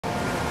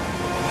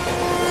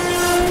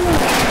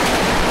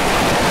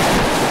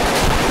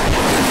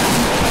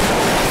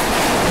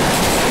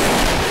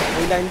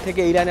Line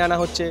থেকে এই লাইনে আনা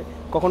হচ্ছে,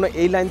 কখনো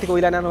এই লাইন থেকে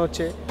ওই লাইনে আনা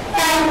হচ্ছে।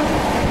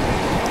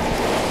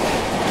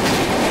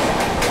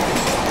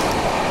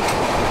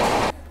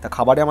 তা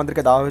খাবারে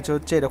আমাদেরকে দেওয়া হয়েছে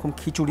হচ্ছে এরকম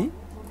খিচুড়ি,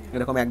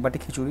 এরকম এক বাটি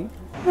খিচুড়ি।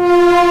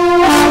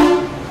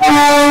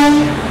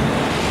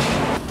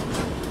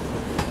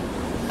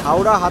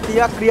 হাওড়া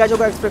হাতিয়া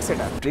ক্রিয়াযোগা এক্সপ্রেস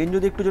এটা। ট্রেন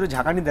যদি একটু জোরে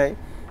ঝাঁকানি দেয়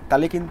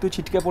তাহলে কিন্তু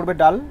ছিটকে পড়বে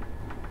ডাল,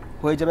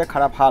 হয়ে যাবে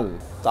খারাপ হাল।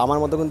 তো আমার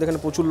মতো কিন্তু এখানে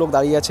প্রচুর লোক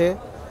দাঁড়িয়ে আছে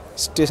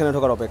স্টেশনে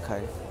ঢোকার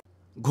অপেক্ষায়।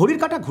 ঘড়ির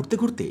কাঁটা ঘুরতে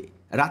ঘুরতে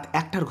রাত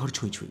 1টার ঘর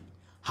ছুঁই ছুঁই।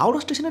 হাওড়া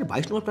স্টেশনের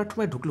 22 নম্বর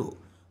প্ল্যাটফর্মে ঢুকলো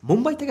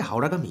মুম্বাই থেকে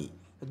হাওড়াগামী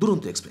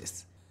দুরন্ত এক্সপ্রেস।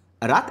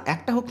 রাত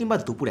 1টা হোক কিংবা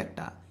দুপুর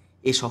 1টা,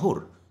 এ শহর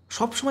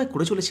সবসময়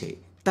করে চলেছে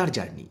তার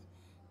জার্নি,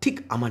 ঠিক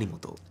আমারই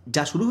মতো।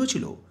 যা শুরু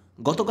হয়েছিল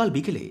গতকাল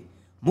বিকেলে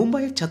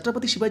মুম্বাইয়ের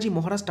ছত্রপতি শিবাজি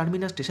মহারাজ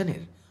টার্মিনাস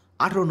স্টেশনের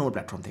 18 নম্বর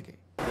প্ল্যাটফর্ম থেকে।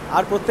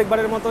 আর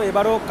প্রত্যেকবারের মতো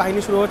এবারও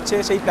কাহিনী শুরু হচ্ছে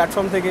সেই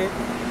প্ল্যাটফর্ম থেকে।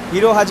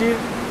 হিরো হাজির,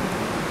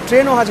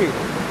 ট্রেনও হাজির,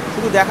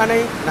 শুধু দেখা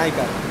নেই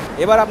নায়িকা।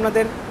 এবার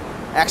আপনাদের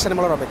অ্যাকশন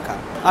বলার অপেক্ষা।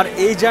 আর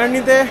এই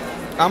জার্নিতে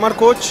আমার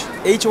কোচ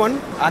H1।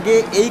 আগে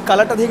এই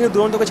কালারটা দেখে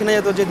দুরন্তকে চেনা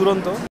যেত যে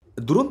দুরন্ত।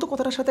 দুরন্ত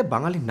কথাটার সাথে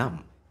বাঙালির নাম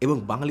এবং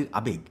বাঙালির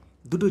আবেগ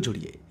দুটোই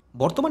জড়িয়ে।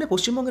 বর্তমানে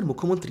পশ্চিমবঙ্গের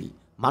মুখ্যমন্ত্রী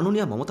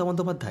মাননীয়া মমতা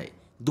বন্দ্যোপাধ্যায়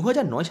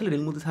 2009 সালে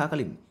রেলমন্ত্রী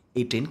থাকাকালীন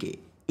এই ট্রেনকে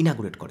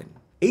ইনাগুরেট করেন।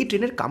 এই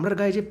ট্রেনের কামরার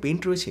গায়ে যে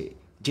পেন্ট রয়েছে,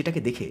 যেটাকে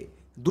দেখে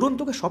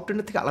দুরন্তকে সব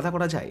ট্রেনের থেকে আলাদা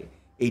করা যায়,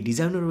 এই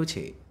ডিজাইনও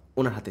রয়েছে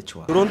ওনার হাতের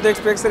ছোঁয়া। দুরন্ত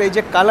এক্সপ্রেসের এই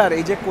যে কালার,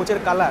 এই যে কোচের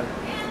কালার,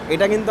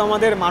 এটা কিন্তু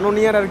আমাদের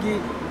মাননীয়ার আর কি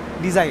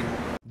ডিজাইন।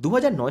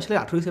 2009 সালের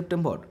 18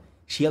 সেপ্টেম্বর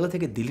শিয়ালদা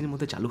থেকে দিল্লির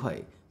মধ্যে চালু হয়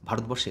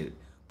ভারতবর্ষের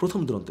প্রথম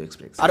দুরন্ত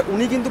এক্সপ্রেস। আর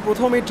উনি কিন্তু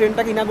প্রথম এই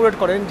ট্রেনটাকে ইনাগুরেট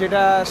করেন,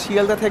 যেটা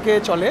শিয়ালদা থেকে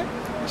চলে,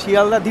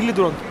 শিয়ালদা দিল্লি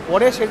দুরন্ত।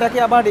 পরে সেটাকে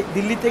আবার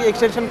দিল্লি থেকে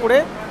এক্সটেনশন করে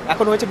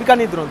এখন হয়েছে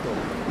বিকানির দুরন্ত।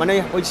 মানে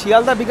ওই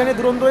শিয়ালদা বিকানির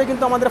দুরন্তই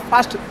কিন্তু আমাদের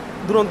ফার্স্ট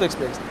দুরন্ত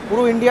এক্সপ্রেস।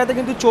 পুরো ইন্ডিয়াতে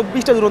কিন্তু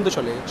 24টা দুরন্ত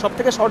চলে। সব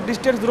থেকে শর্ট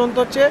ডিস্টেন্স দুরন্ত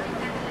হচ্ছে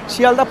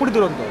শিয়ালদা পুরী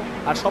দুরন্ত,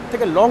 আর সব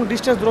থেকে লং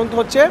ডিস্টেন্স দুরন্ত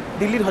হচ্ছে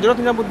দিল্লির হজরত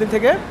নিজামুদ্দিন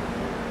থেকে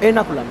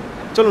এর্নাকুলাম।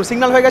 চলুন,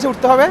 সিগন্যাল হয়ে গেছে,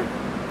 উঠতে হবে।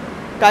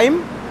 টাইম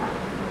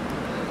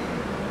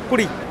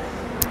 20।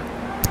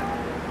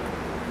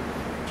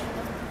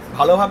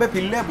 ভালোভাবে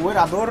ফিরলে বউয়ের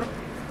আদর,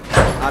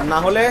 আর না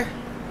হলে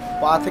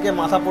পা থেকে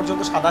মাথা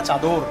পর্যন্ত সাদা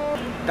চাদর।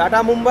 টাটা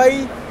মুম্বাই।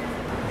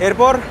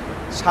 এরপর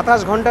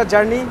 27 ঘন্টার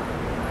জার্নি,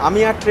 আমি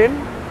আর ট্রেন,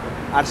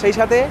 আর সেই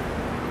সাথে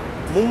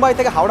মুম্বাই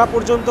থেকে হাওড়া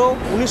পর্যন্ত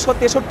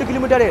 1963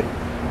 কিলোমিটারের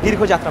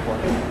দীর্ঘ যাত্রাপথ।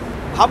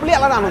 ভাবলে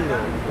আলাদা আনন্দ।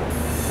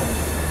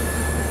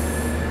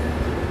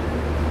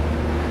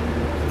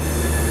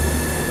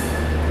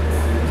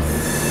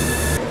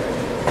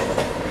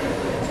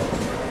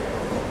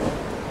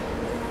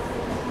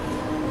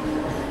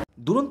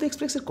 দুরন্ত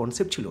এক্সপ্রেসের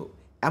কনসেপ্ট ছিল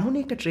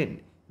এমনই একটা ট্রেন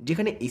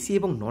যেখানে এসি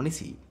এবং নন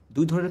এসি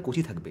দুই ধরনের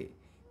কোচই থাকবে,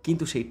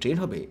 কিন্তু সেই ট্রেন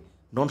হবে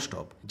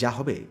ননস্টপ, যা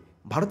হবে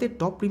ভারতের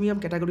টপ প্রিমিয়াম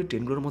ক্যাটাগরি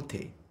ট্রেনগুলোর মধ্যে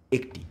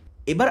একটি।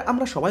 এবার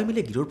আমরা সবাই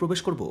মিলে গৃহ প্রবেশ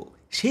করব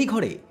সেই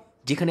ঘরে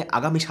যেখানে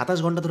আগামী 27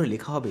 ঘন্টা ধরে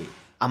লেখা হবে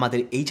আমাদের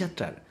এই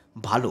যাত্রার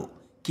ভালো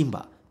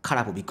কিংবা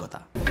খারাপ অভিজ্ঞতা।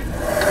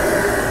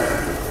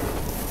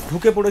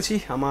 ঢুকে পড়েছি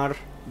আমার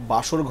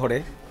বাসর ঘরে,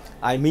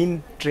 আই মিন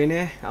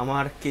ট্রেনে,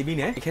 আমার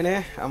কেবিনে। এখানে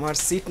আমার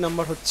সিট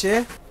নাম্বার হচ্ছে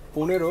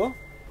 15,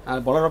 আর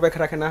বলার অপেক্ষা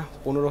রাখে না,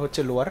 15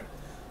 হচ্ছে লোয়ার।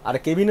 আর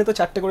কেবিনে তো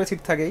 4টে করে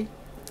সিট থাকেই,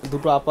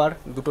 2টো আপার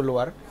 2টো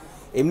লোয়ার।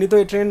 এমনি তো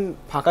এই ট্রেন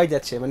ফাঁকাই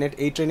যাচ্ছে, মানে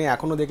এই ট্রেনে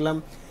এখনও দেখলাম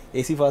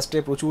এসি ফার্স্টে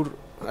প্রচুর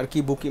আর কি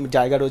বুকিং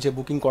জায়গা রয়েছে,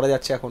 বুকিং করা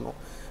যাচ্ছে এখনও,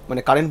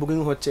 মানে কারেন্ট বুকিং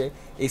হচ্ছে।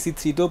 এসি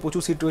 3তেও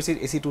প্রচুর সিট রয়েছে,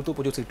 এসি 2তেও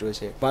প্রচুর সিট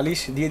রয়েছে। বালিশ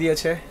দিয়ে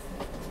দিয়েছে,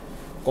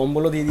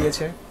 কম্বলও দিয়ে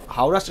দিয়েছে।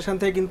 হাওড়া স্টেশন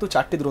থেকে কিন্তু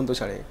 4টে দুরন্ত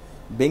ছাড়ে,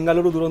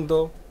 বেঙ্গালুরু দুরন্ত,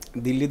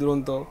 দিল্লি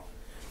দুরন্ত,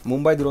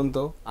 মুম্বাই দুরন্ত,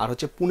 আর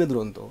হচ্ছে পুনে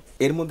দুরন্ত।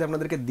 এর মধ্যে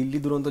আপনাদেরকে দিল্লি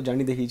দুরন্ত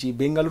জার্নি দেখিয়েছি,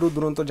 বেঙ্গালুরু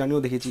দুরন্ত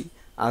জার্নিও দেখেছি।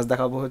 আজ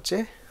দেখাবো হচ্ছে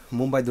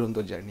মুম্বাই দুরন্ত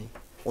জার্নি।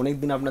 অনেক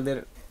দিন আপনাদের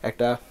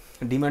একটা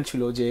ডিমান্ড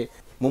ছিল যে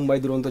মুম্বাই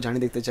দুরন্ত জার্নি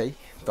দেখতে চাই,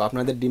 তো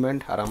আপনাদের ডিমান্ড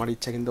আর আমার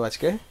ইচ্ছা কিন্তু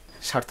আজকে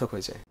সার্থক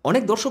হয়েছে।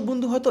 অনেক দর্শক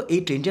বন্ধু হয়তো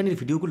এই ট্রেন জার্নির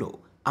ভিডিওগুলো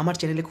আমার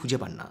চ্যানেলে খুঁজে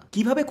পান না।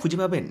 কিভাবে খুঁজে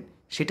পাবেন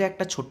সেটা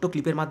একটা ছোট্ট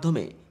ক্লিপের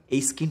মাধ্যমে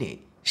এই স্ক্রিনে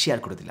শেয়ার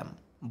করে দিলাম।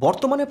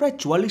 বর্তমানে প্রায়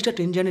 44টা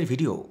ট্রেন জার্নির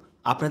ভিডিও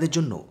আপনাদের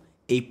জন্য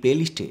এই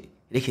প্লেলিস্টে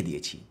রেখে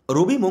দিয়েছি।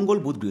 রবি, মঙ্গল,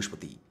 বুধ,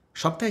 বৃহস্পতি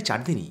সপ্তাহে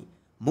 4 দিনই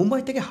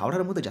মুম্বাই থেকে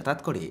হাওড়ার মধ্যে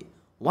যাতায়াত করে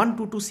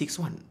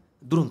 12261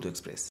 দুরন্ত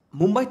এক্সপ্রেস।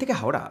 মুম্বাই থেকে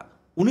হাওড়া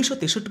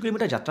 1963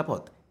 কিলোমিটার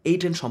যাত্রাপথ এই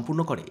ট্রেন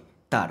সম্পূর্ণ করে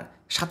তার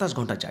 27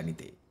 ঘন্টার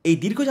জার্নিতে। এই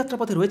দীর্ঘ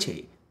যাত্রাপথে রয়েছে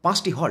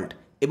 5টি হল্ট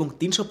এবং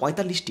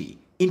 345টি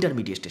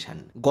ইন্টারমিডিয়েট স্টেশন।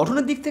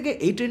 গঠনের দিক থেকে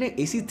এই ট্রেনে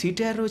এসি 3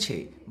 টায়ার রয়েছে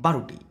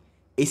 12টি,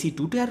 এসি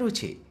 2 টায়ার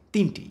রয়েছে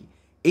 3টি,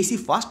 এসি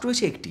ফার্স্ট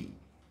রয়েছে 1টি,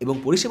 এবং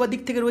পরিষেবার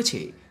দিক থেকে রয়েছে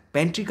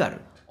প্যান্ট্রিকার,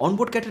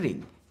 অনবোর্ড ক্যাটারিং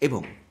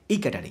এবং ই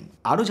ক্যাটারিং।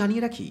 আরও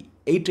জানিয়ে রাখি,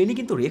 এই ট্রেনই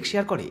কিন্তু রেক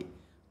শেয়ার করে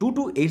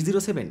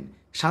 22807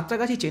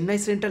 Santragachi Chennai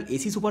central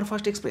AC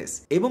superfast express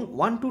এবং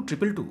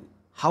 12222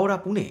 হাওড়া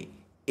পুনে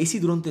এসি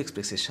দুরন্ত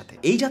এক্সপ্রেসের সাথে।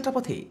 এই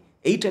যাত্রাপথে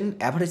এই ট্রেন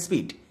অ্যাভারেজ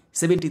স্পিড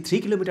 73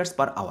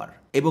 কিলোমিটার/আওয়ার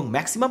এবং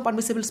ম্যাক্সিমাম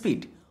পারমিসেবল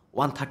স্পিড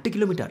 130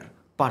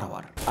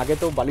 কিলোমিটার/আওয়ার। আগে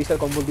তো বালিশ আর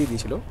কম্বল দিয়ে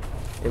দিয়েছিল,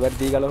 এবার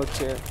দিয়ে গেল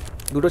হচ্ছে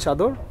 2টো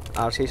চাদর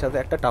আর সেই সাথে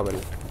একটা টাওয়েল,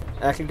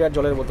 1 লিটার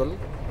জলের বোতল।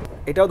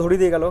 এটাও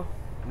ধরিয়ে দিয়ে গেল,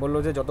 বললো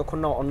যে যতক্ষণ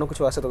না অন্য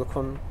কিছু আসে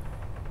ততক্ষণ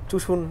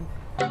চুষুন।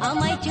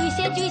 আমায়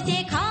চুষে চুষে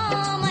খা,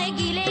 আমায়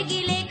গিলে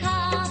গিলে খা।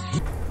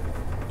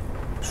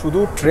 শুধু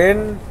ট্রেন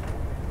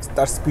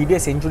তার স্পিডে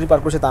সেঞ্চুরি পার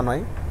করেছে তা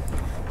নয়,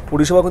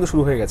 পরিষেবা কিন্তু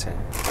শুরু হয়ে গেছে।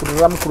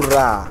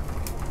 কুররা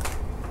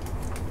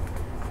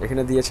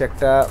এখানে দিয়েছে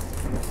একটা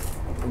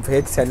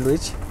ভেজ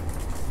স্যান্ডউইচ,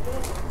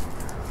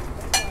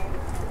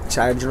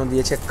 চায়ের জন্য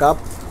দিয়েছে কাপ,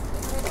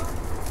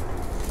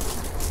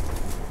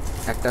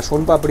 একটা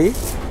sonpapdi,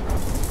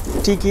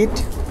 ticket,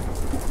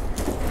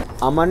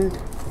 almond,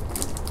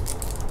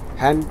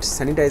 hand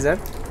sanitiser,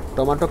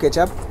 tomato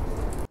ketchup,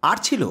 আর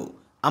ছিল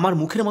আমার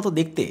মুখের মতো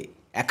দেখতে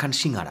একখান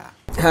সিঙ্গারা।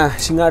 হ্যাঁ,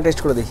 সিঙ্গারা টেস্ট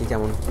করে দেখি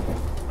কেমন।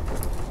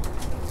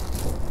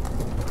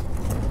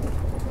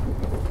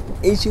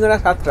 এই সিঙ্গারা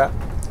স্বাদটা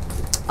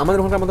আমাদের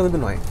ওখানকার মতো কিন্তু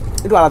নয়,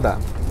 একটু আলাদা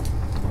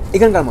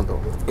এখানকার মতো।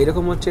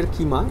 এরকম হচ্ছে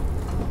কিমা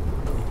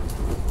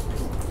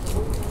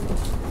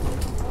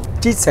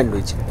চিজ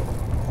স্যান্ডউইচ,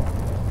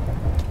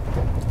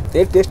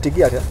 এর টেস্ট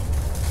ঠিকই আছে।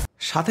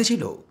 সাথে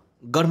ছিল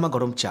গরমা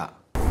গরম চা।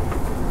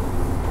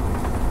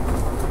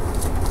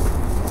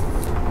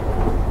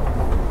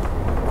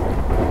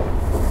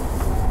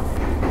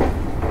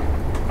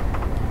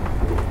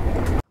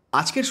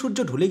 আজকের সূর্য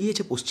ঢলে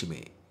গিয়েছে পশ্চিমে,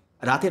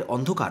 রাতের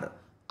অন্ধকার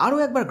আরও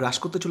একবার গ্রাস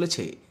করতে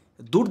চলেছে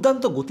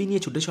দুর্দান্ত গতি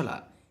নিয়ে ছুটে চলা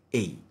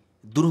এই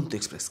দুরন্ত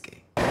এক্সপ্রেসকে।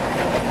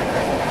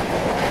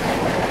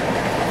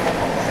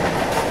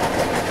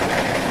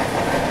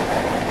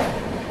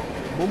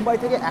 মুম্বাই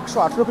থেকে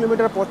 118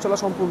 কিলোমিটার পথ চলা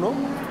সম্পূর্ণ।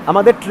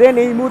 আমাদের ট্রেন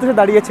এই মুহূর্তে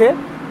দাঁড়িয়েছে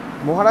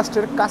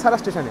মহারাষ্ট্রের কাসারা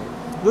স্টেশনে।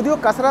 যদিও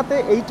কাসারাতে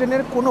এই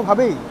ট্রেনের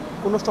কোনোভাবেই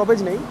কোনো স্টপেজ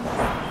নেই।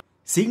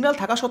 সিগন্যাল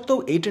থাকা সত্ত্বেও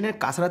এই ট্রেনের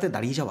কাছারাতে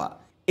দাঁড়িয়ে যাওয়া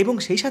এবং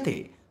সেই সাথে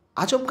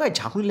আচমকায়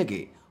ঝাঁকুনি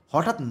লেগে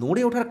হঠাৎ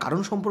নড়ে ওঠার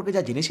কারণ সম্পর্কে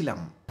যা জেনেছিলাম,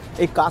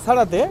 এই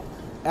কাসারাতে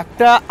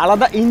একটা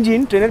আলাদা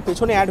ইঞ্জিন ট্রেনের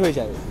পেছনে অ্যাড হয়ে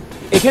যায়।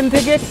 এখান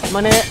থেকে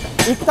মানে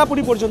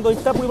ইক্তাপুরি পর্যন্ত,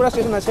 ইক্তাপুরি বড়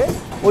স্টেশন আছে,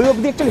 ওই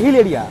অবধি একটা হিল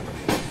এরিয়া।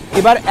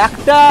 এবার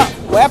একটা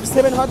ওয়েব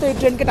 7 হয়তো এই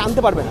ট্রেনকে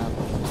টানতে পারবে না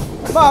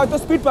বা হয়তো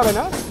স্পিড পাবে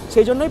না,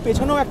 সেই জন্যই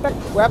পেছনেও একটা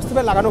ওয়েব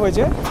 7 লাগানো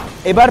হয়েছে।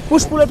 এবার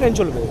পুশ পুলে ট্রেন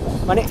চলবে,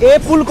 মানে এ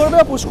পুল করবে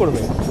বা পুশ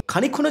করবে।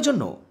 খানিকক্ষণের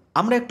জন্য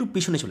আমরা একটু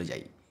পিছনে চলে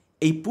যাই।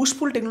 এই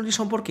পুশপুল টেকনোলজি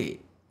সম্পর্কে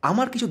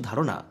আমার কিছু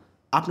ধারণা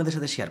আপনাদের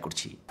সাথে শেয়ার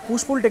করছি।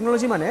 পুশ পুল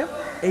টেকনোলজি মানে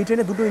এই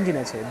ট্রেনে দুটো ইঞ্জিন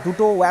আছে,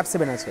 দুটো ওয়েব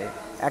 7 আছে।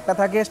 একটা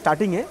থাকে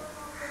স্টার্টিংয়ে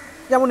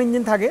যেমন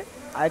ইঞ্জিন থাকে,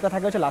 আর একটা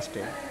থাকে হচ্ছে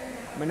লাস্টে।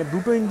 মানে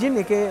দুটো ইঞ্জিন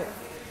একে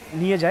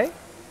নিয়ে যায়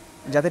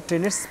যাতে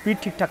ট্রেনের স্পিড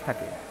ঠিকঠাক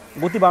থাকে,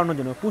 গতি বাড়ানোর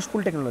জন্য। পুশ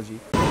পুল টেকনোলজি।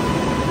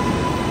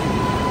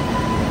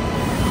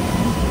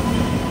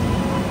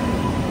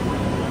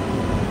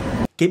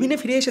 কেবিনে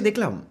ফিরে এসে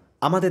দেখলাম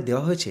আমাদের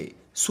দেওয়া হয়েছে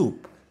স্যুপ,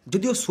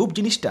 যদিও স্যুপ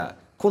জিনিসটা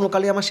কোনো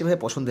কালে আমার সেভাবে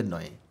পছন্দের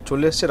নয়।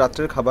 চলে এসছে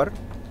রাত্রের খাবার।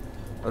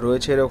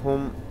 রয়েছে এরকম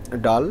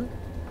ডাল,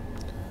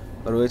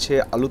 রয়েছে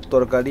আলুর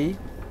তরকারি,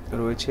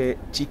 রয়েছে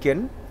চিকেন,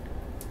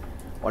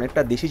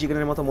 অনেকটা দেশি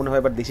চিকেনের মতো মনে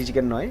হয়, বাট দেশি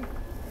চিকেন নয়।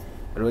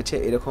 রয়েছে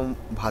এরকম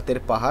ভাতের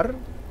পাহাড়,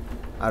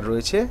 আর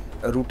রয়েছে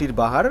রুটির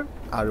বাহার,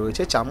 আর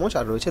রয়েছে চামচ,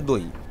 আর রয়েছে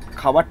দই।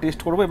 খাবার টেস্ট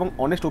করবো এবং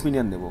অনেস্ট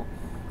ওপিনিয়ন দেবো।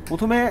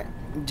 প্রথমে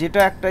যেটা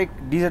একটা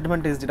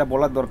ডিসঅ্যাডভান্টেজ যেটা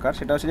বলার দরকার,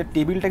 সেটা হচ্ছে যে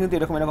টেবিলটা কিন্তু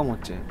এরকম এরকম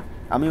হচ্ছে।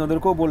 আমি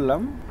ওদেরকেও বললাম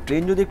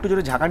ট্রেন যদি একটু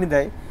জোরে ঝাঁকানি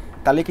দেয়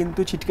তাহলে কিন্তু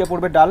ছিটকে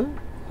পড়বে ডাল,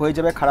 হয়ে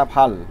যাবে খারাপ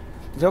হাল।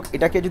 যাই হোক,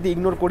 এটাকে যদি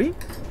ইগনোর করি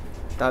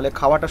তাহলে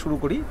খাওয়াটা শুরু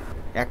করি।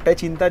 একটাই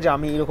চিন্তা যে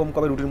আমি এরকম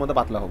কবে রুটির মতো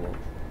পাতলা হব।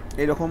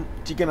 এরকম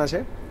চিকেন আছে,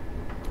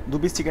 2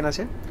 পিস চিকেন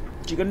আছে।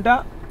 চিকেনটা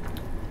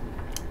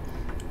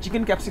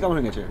চিকেন ক্যাপসিকাম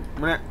হয়ে গেছে,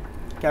 মানে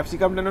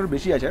ক্যাপসিকামটা একটু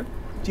বেশি আছে।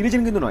 চিলি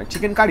চিকেন কিন্তু নয়,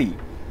 চিকেন কারি,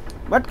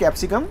 বাট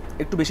ক্যাপসিকাম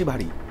একটু বেশি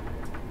ভারী।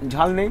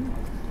 ঝাল নেই,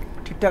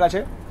 ঠিকঠাক আছে,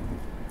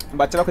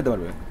 বাচ্চারাও খেতে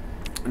পারবে।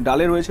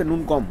 ডালে রয়েছে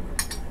নুন কম।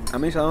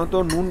 আমি সাধারণত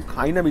নুন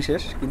খাই না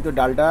বিশেষ, কিন্তু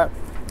ডালটা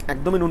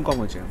একদমই নুন কম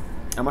হয়েছে।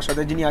 আমার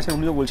সাথে যিনি আছেন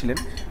উনিও বলছিলেন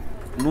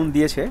নুন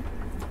দিয়েছে,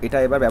 এটা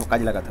এবার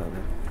কাজে লাগাতে হবে।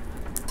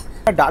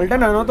 ডালটা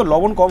না সাধারণত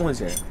লবণ কম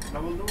হয়েছে।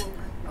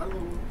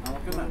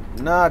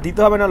 না দিতে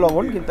হবে না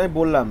লবণ, কিন্তু আমি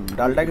বললাম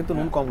ডালটা কিন্তু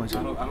নুন কম হয়েছে।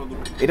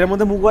 এটার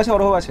মধ্যে মুগ আছে,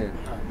 অরহর আছে,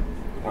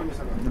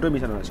 দুটোই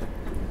মিশানো আছে।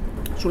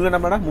 শুনলেন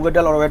আপনারা, মুগের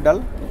ডাল অরহরের ডাল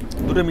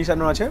দুটোই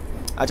মিশানো আছে।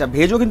 আচ্ছা,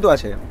 ভেজও কিন্তু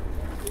আছে।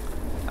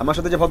 আমার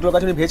সাথে যে ভদ্রলোক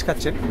আছে উনি ভেজ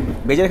খাচ্ছেন।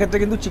 ভেজের ক্ষেত্রে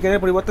কিন্তু চিকেনের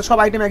পরিবর্তে সব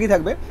আইটেম একই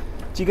থাকবে,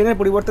 চিকেনের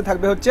পরিবর্তে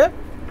থাকবে হচ্ছে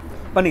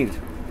পনির।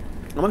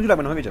 আমার কিছু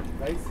লাগবে না, হয়ে গেছে,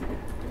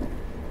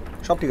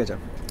 সব ঠিক আছে।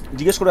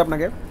 জিজ্ঞেস করবে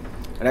আপনাকে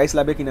রাইস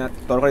লাগবে কিনা,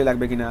 তরকারি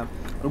লাগবে কিনা,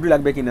 রুটি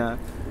লাগবে কিনা,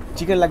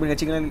 চিকেন লাগবে কিনা,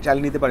 চিকেন চাল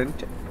নিতে পারেন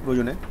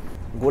প্রয়োজনে।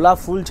 গোলাপ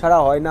ফুল ছাড়া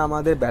হয় না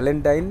আমাদের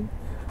ভ্যালেন্টাইন।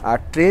 আর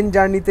ট্রেন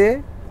জার্নিতে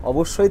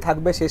অবশ্যই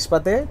থাকবে শেষ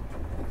পাতে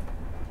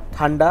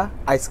ঠান্ডা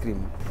আইসক্রিম।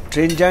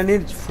 ট্রেন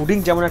জার্নির ফুডিং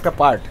যেমন একটা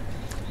পার্ট,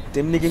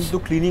 তেমনি কিন্তু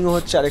ক্লিনিংও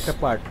হচ্ছে আরেকটা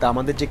পার্ট। তা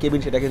আমাদের যে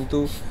কেবিন সেটা কিন্তু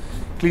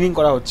ক্লিনিং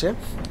করা হচ্ছে,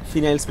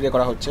 ফিনাইল স্প্রে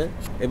করা হচ্ছে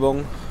এবং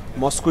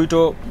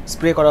মস্কুইটো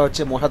স্প্রে করা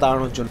হচ্ছে মশা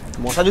তাড়ানোর জন্য।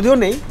 মশা যদিও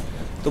নেই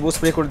তবুও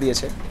স্প্রে করে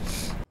দিয়েছে।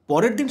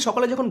 পরের দিন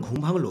সকালে যখন ঘুম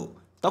ভাঙলো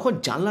তখন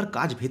জানলার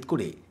কাচ ভেদ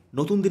করে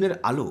নতুন দিনের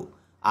আলো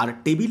আর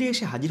টেবিলে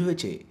এসে হাজির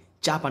হয়েছে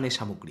চা পানের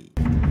সামগ্রী।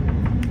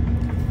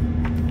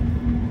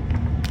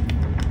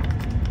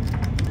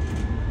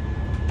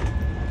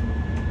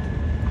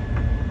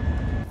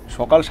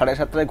 সকাল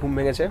 7:30টায় ঘুম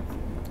ভেঙেছে,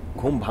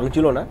 ঘুম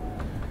ভাঙছিল না,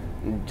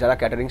 যারা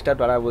ক্যাটারিং স্টাফ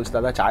তারা বলছে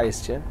দাদা চা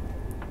এসছে,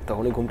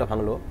 তখনই ঘুমটা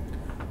ভাঙলো।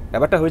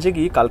 ব্যাপারটা হয়েছে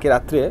কি, কালকে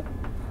রাত্রে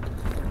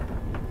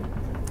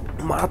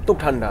মারাত্মক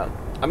ঠান্ডা।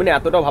 আমি না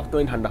এতটাও ভাবতে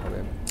পারি ঠান্ডা হবে,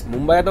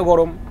 মুম্বাই এত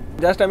গরম।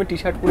 জাস্ট আমি টি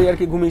শার্ট পরে আর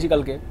কি ঘুমিয়েছি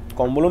কালকে,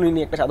 কম্বলও নিইনি,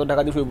 একটা চাদর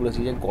ঢাকা দিয়ে শুয়ে পড়েছি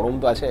যে গরম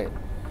তো আছে।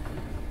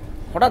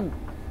 হঠাৎ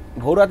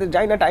ভোর রাতে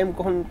যাই না টাইম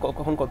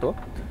কখন কত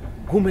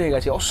ঘুম হয়ে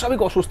গেছে,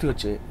 অস্বাভাবিক অস্বস্তি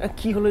হচ্ছে।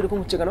 কী হলো, এরকম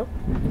হচ্ছে কেন?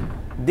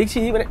 দেখছি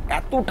মানে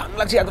এত ঠান্ডা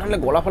লাগছে, এত ঠান্ডা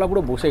গলা ফলা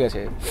পুরো বসে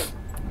গেছে।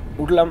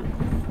 উঠলাম,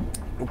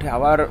 উঠে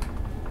আবার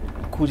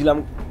খুঁজলাম,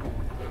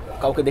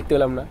 কাউকে দেখতে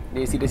পেলাম না যে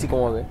এসি টেসি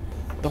কমাবে।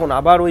 তখন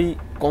আবার ওই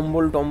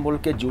কম্বল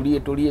টম্বলকে জড়িয়ে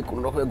টড়িয়ে কোনো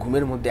রকমের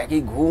ঘুমের মধ্যে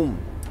একই ঘুম,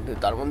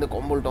 তার মধ্যে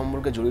কম্বল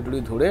টম্বলকে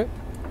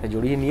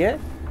জড়িয়ে নিয়ে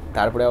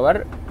তারপরে আবার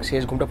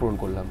শেষ ঘুমটা পূরণ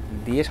করলাম,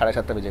 দিয়ে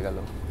 7:30 বেজে গেল।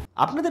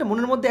 আপনাদের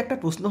মনের মধ্যে একটা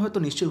প্রশ্ন হয়তো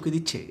নিশ্চয়ই উঠে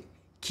দিচ্ছে,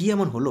 কি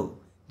এমন হলো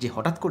যে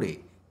হঠাৎ করে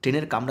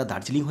ট্রেনের কামরা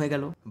দার্জিলিং হয়ে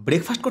গেল?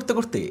 ব্রেকফাস্ট করতে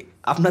করতে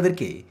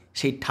আপনাদেরকে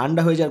সেই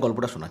ঠান্ডা হয়ে যাওয়ার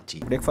গল্পটা শোনাচ্ছি।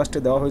 ব্রেকফাস্টে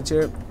দেওয়া হয়েছে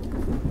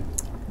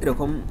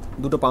এরকম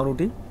 2টো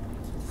পাউরুটি,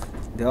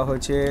 দেওয়া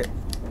হয়েছে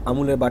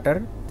আমুলের butter,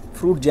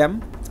 fruit jam,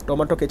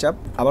 tomato ketchup,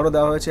 আবারও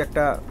দেওয়া হয়েছে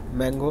একটা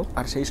ম্যাঙ্গো,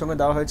 আর সেই সঙ্গে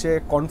দেওয়া হয়েছে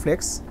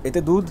কর্নফ্লেক্স। এতে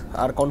দুধ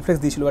আর কর্নফ্লেক্স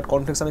দিয়েছিল, বাট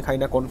কর্নফ্লেক্স আমি খাই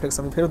না, কর্নফ্লেক্স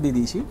আমি ফেরত দিয়ে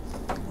দিয়েছি।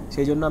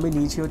 সেই জন্য আমি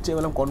নিয়েছি হচ্ছে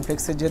বললাম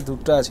কর্নফ্লেক্সের যে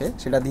দুধটা আছে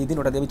সেটা দিয়ে দিন,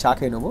 ওটা দিয়ে আমি চা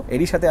খেয়ে নেবো।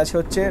 এরই সাথে আছে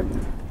হচ্ছে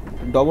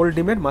ডবল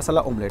ডিমের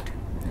মশলা অমলেট।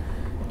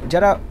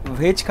 যারা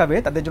ভেজ খাবে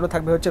তাদের জন্য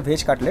থাকবে হচ্ছে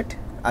ভেজ কাটলেট,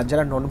 আর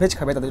যারা নন ভেজ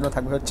খাবে তাদের জন্য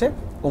থাকবে হচ্ছে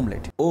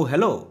অমলেট। ও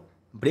হ্যালো,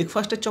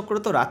 ব্রেকফাস্টের চক্করে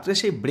তো রাত্রে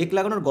সেই ব্রেক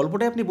লাগানোর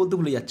গল্পটাই আপনি বলতে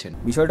ভুলে যাচ্ছেন।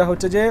 বিষয়টা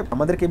হচ্ছে যে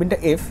আমাদের কেবিনটা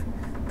এফ,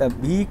 তা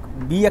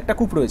বি একটা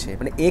কূপ রয়েছে,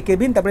 মানে এ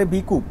কেবিন তারপরে বি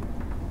কূপ,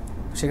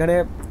 সেখানে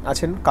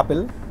আছেন কাপেল।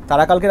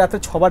 তারা কালকে রাত্রে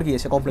 6বার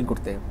গিয়েছে কমপ্লেন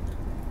করতে,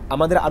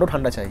 আমাদের আরও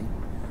ঠান্ডা চাই।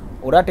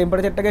 ওরা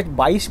টেম্পারেচারটাকে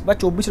 22 বা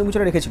 24 এর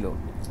ভিতরে রেখেছিল,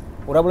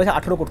 ওরা বলেছে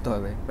 18 করতে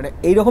হবে। মানে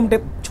এইরকম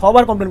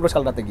 6বার কমপ্লেন করেছে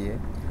কাল রাতে গিয়ে।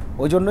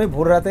 ওই জন্যই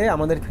ভোর রাতে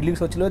আমাদের ফিলিংস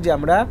হচ্ছিলো যে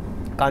আমরা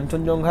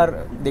কাঞ্চনজঙ্ঘার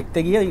দেখতে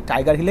গিয়ে ওই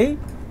টাইগার হিলেই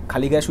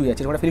খালি গায়ে শুয়ে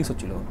আছি, ওটা ফিলিংস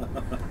হচ্ছিলো।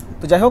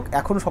 তো যাই হোক,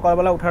 এখন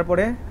সকালবেলা ওঠার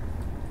পরে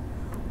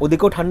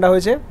ওদিকেও ঠান্ডা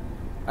হয়েছে,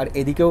 আর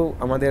এদিকেও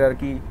আমাদের আর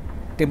কি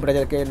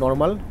টেম্পারেচারকে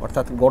নর্মাল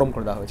অর্থাৎ গরম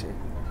করে দেওয়া হয়েছে।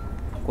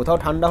 কোথাও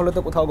ঠান্ডা হলে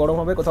তো কোথাও গরম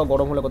হবে, কোথাও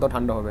গরম হলে কোথাও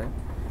ঠান্ডা হবে।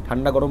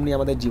 ঠান্ডা গরম নিয়ে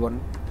আমাদের জীবন।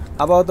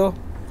 আপাতত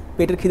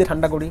পেটের খিদে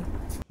ঠান্ডা করি।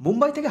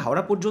 মুম্বাই থেকে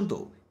হাওড়া পর্যন্ত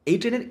এই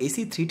ট্রেনের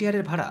এসি 3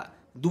 টায়ারের ভাড়া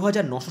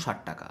 2,960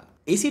 টাকা,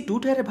 এসি 2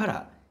 টায়ারের ভাড়া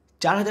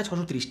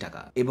 4,630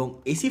 টাকা এবং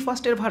এসি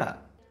ফার্স্টের ভাড়া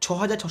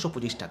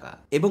 6,625 টাকা।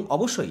 এবং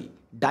অবশ্যই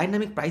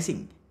ডাইনামিক প্রাইসিং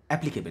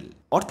অ্যাপ্লিকেবল,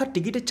 অর্থাৎ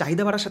টিকিটের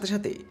চাহিদা বাড়ার সাথে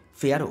সাথে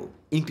ফেয়ারও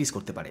ইনক্রিজ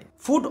করতে পারে।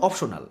 ফুড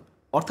অপশনাল,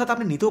 অর্থাৎ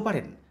আপনি নিতেও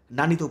পারেন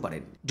না নিতেও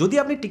পারেন। যদি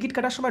আপনি টিকিট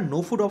কাটার সময় নো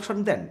ফুড অপশন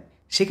দেন,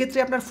 সেক্ষেত্রে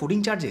আপনার ফুডিং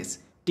চার্জেস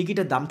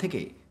টিকিটের দাম থেকে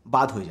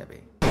বাদ হয়ে যাবে।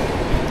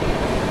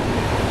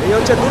 এই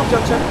হচ্ছে দুর্গ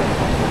জংশন।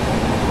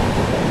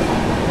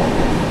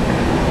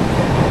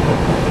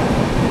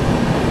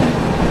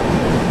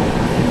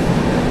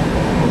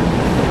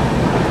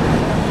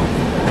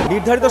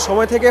 নির্ধারিত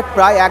সময় থেকে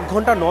প্রায় 1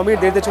 ঘন্টা 9 মিনিট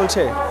দেরিতে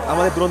চলছে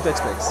আমাদের দুরন্ত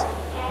এক্সপ্রেস।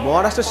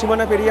 মহারাষ্ট্রের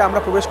সীমানা পেরিয়ে আমরা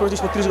প্রবেশ করেছি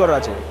ছত্তিশগড়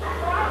রাজ্যে।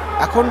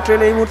 এখন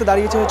ট্রেন এই মুহূর্তে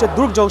দাঁড়িয়েছে হচ্ছে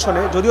দুর্গ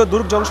জংশনে, যদিও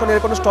দুর্গ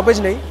জংশনের কোনো স্টপেজ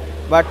নেই,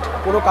 বাট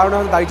কোনো কারণে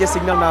হয়তো দাঁড়িয়েছে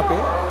সিগন্যাল না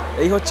পেয়ে।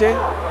 এই হচ্ছে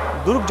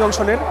দুর্গ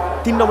জংশনের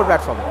 3 নম্বর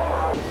প্ল্যাটফর্ম।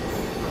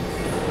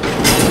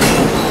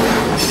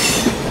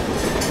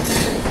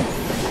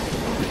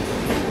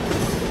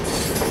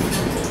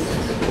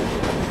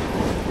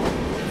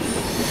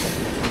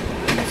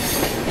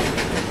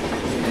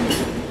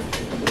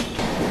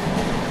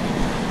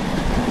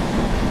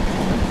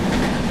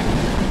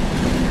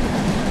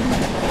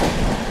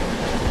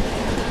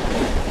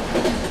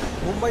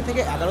 মুম্বাই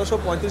থেকে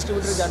 1135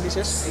 কিলোমিটার জার্নি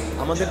শেষ।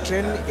 আমাদের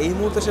ট্রেন এই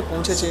মুহূর্তে এসে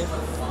পৌঁছেছে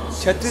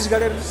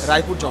ছত্তিশগড়ের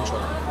রায়পুর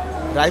জংশন।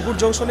 রায়পুর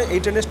জংশনে এই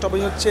ট্রেনের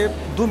স্টপেজ হচ্ছে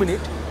 2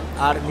 মিনিট,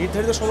 আর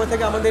নির্ধারিত সময়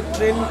থেকে আমাদের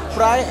ট্রেন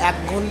প্রায় 1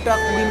 ঘন্টা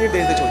 20 মিনিট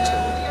দেরিতে চলছে।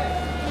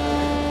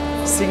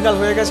 সিগন্যাল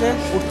হয়ে গেছে,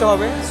 উঠতে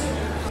হবে।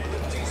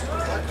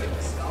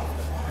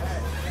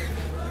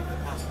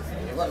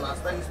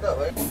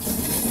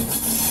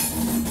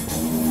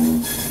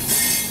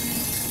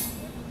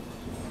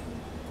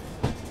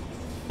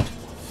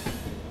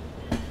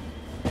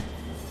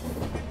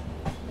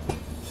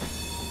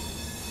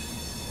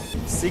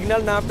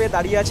 সিগন্যাল না পেয়ে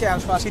দাঁড়িয়ে আছে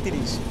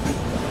 180-30।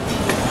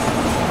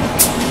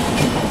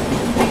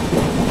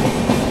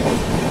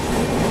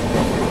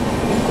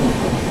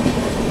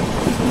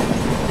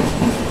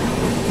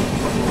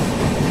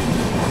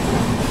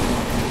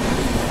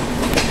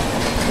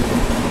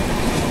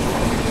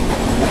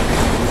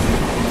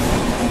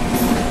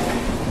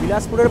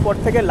 বিলাসপুরের পর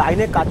থেকে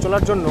লাইনে কাজ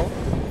চলার জন্য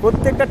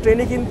প্রত্যেকটা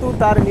ট্রেনই কিন্তু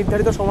তার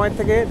নির্ধারিত সময়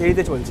থেকে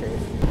দেরিতে চলছে।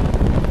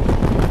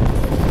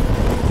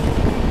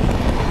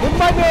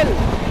 মুম্বাই মেল।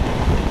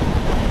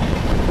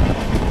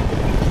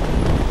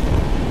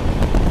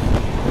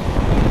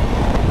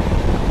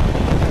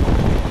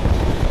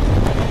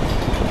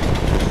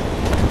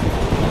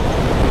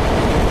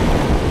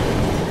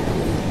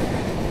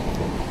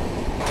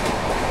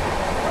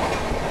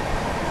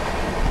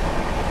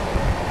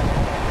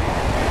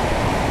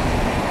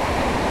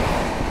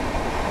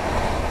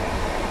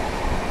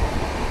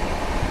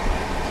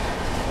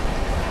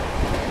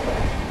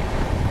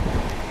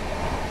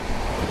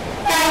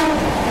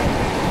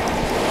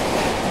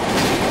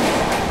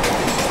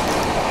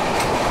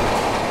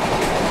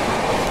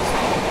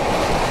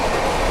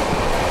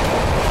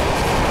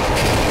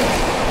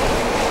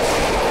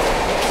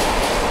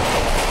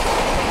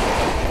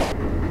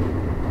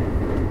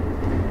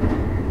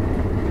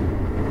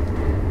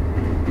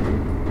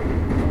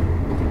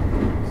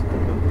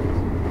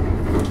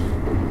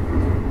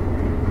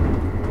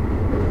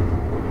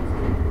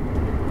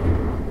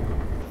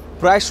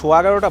 প্রায়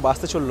 11:15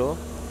 বাজতে চললো,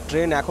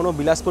 ট্রেন এখনও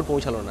বিলাসপুর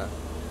পৌঁছালো না।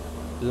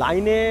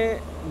 লাইনে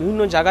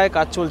বিভিন্ন জায়গায়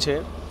কাজ চলছে,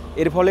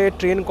 এর ফলে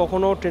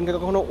ট্রেনকে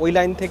কখনো ওই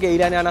লাইন থেকে এই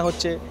লাইনে আনা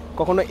হচ্ছে,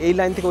 কখনো এই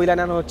লাইন থেকে ওই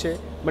লাইনে আনা হচ্ছে,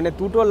 মানে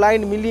দুটো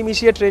লাইন মিলিয়ে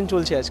মিশিয়ে ট্রেন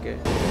চলছে আজকে।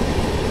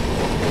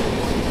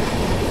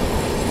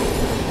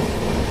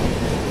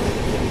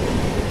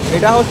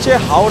 এটা হচ্ছে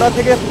হাওড়া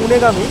থেকে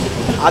পুনেগামী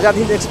আজাদ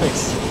হিন্দ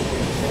এক্সপ্রেস।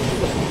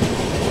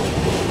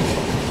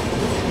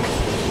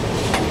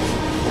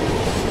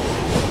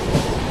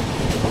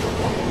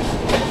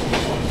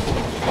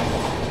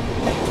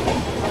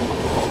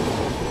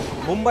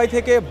 মুম্বাই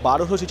থেকে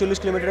 1246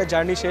 কিলোমিটারের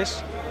জার্নি শেষ।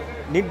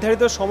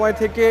 নির্ধারিত সময়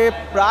থেকে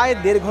প্রায়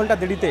 1.5 ঘন্টা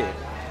দেরিতে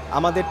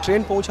আমাদের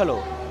ট্রেন পৌঁছালো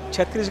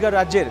ছত্তিশগড়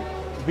রাজ্যের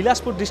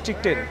বিলাসপুর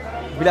ডিস্ট্রিক্টের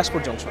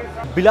বিলাসপুর জংশন।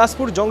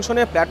 বিলাসপুর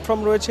জংশনে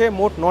প্ল্যাটফর্ম রয়েছে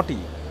মোট 9টি,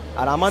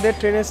 আর আমাদের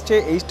ট্রেন এসছে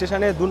এই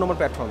স্টেশনে 2 নম্বর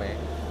প্ল্যাটফর্মে।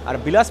 আর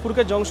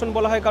বিলাসপুরকে জংশন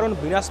বলা হয় কারণ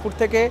বিলাসপুর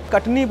থেকে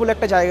কাটনি বলে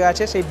একটা জায়গা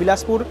আছে, সেই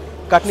বিলাসপুর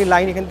কাটনি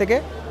লাইন এখান থেকে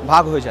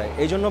ভাগ হয়ে যায়,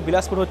 এই জন্য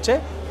বিলাসপুর হচ্ছে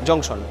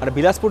জংশন। আর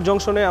বিলাসপুর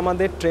জংশনে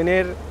আমাদের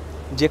ট্রেনের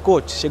যে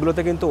কোচ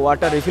সেগুলোতে কিন্তু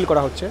ওয়াটার রিফিল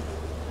করা হচ্ছে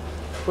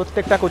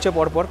প্রত্যেকটা কোচে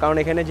পরপর, কারণ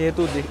এখানে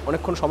যেহেতু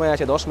অনেকক্ষণ সময়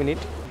আছে 10 মিনিট।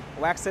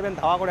 ওয়াক্স 7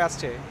 ধাওয়া করে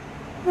আসছে।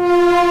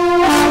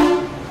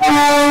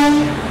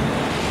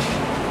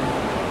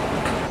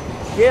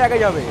 কে আগে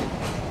যাবে,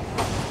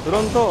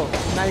 দুরন্ত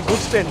না এই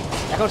গুডস ট্রেন,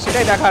 এখন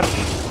সেটাই দেখার।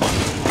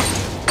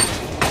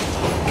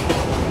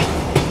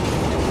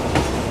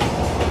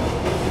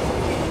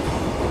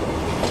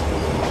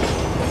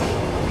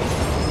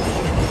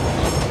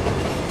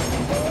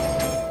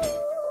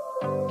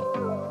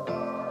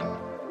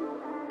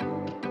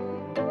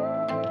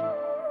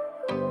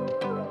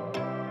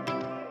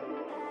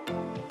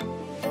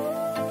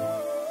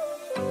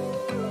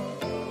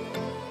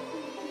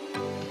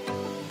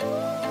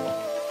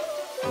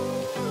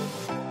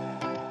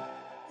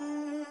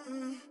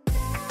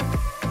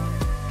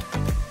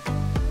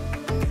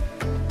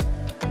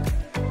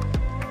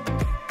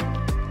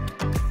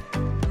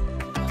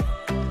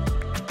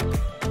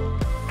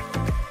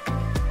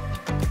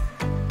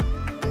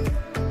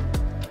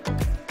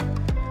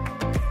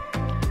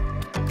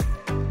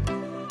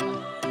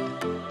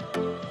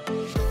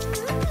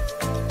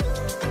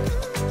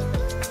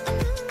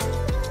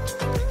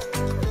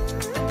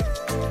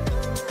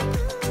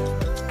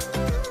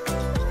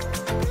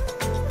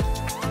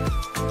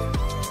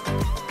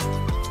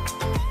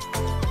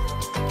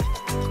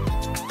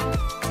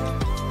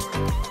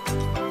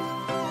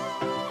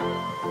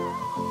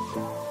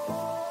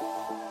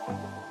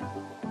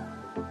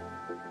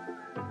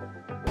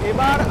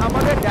 এবার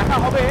আমাদের দেখা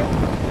হবে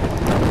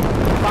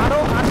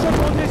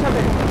 12:834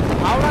 সালে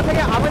হাওড়া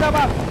থেকে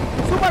আহমেদাবাদ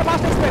সুপার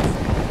ফাস্ট এক্সপ্রেস।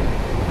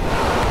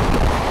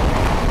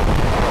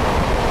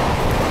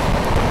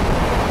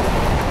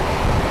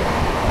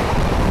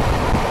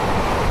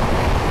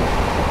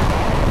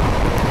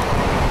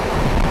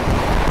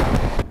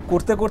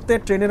 করতে করতে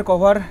ট্রেনের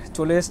কভার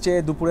চলে এসছে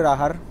দুপুরের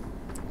আহার।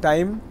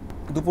 টাইম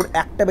দুপুর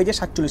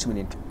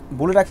 1:47।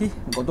 বলে রাখি,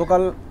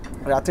 গতকাল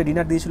রাত্রে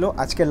ডিনার দিয়েছিল,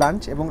 আজকে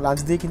লাঞ্চ, এবং লাঞ্চ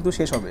দিয়ে কিন্তু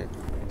শেষ হবে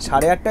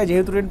 8:30টায়।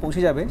 যেহেতু ট্রেন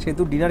পৌঁছে যাবে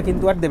সেহেতু ডিনার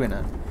কিন্তু আর দেবে না,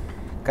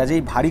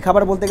 কাজেই ভারী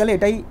খাবার বলতে গেলে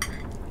এটাই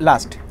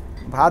লাস্ট।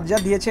 ভাত যা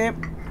দিয়েছে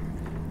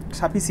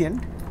সাফিসিয়েন্ট।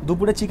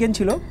 দুপুরে চিকেন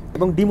ছিল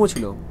এবং ডিমও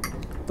ছিল,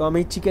 তো আমি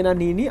চিকেন আর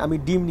নিইনি, আমি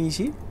ডিম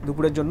নিয়েছি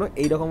দুপুরের জন্য।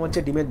 এইরকম হচ্ছে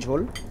ডিমের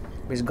ঝোল,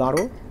 বেশ গাঢ়।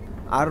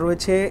 আর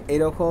রয়েছে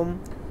এরকম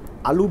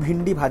আলু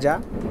ভিন্ডি ভাজা।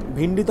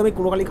 ভিন্ডি তো আমি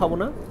কোনোকালই খাবো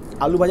না,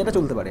 আলু ভাজাটা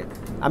চলতে পারে।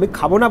 আমি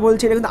খাবো না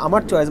বলছি, এটা কিন্তু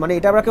আমার চয়েস, মানে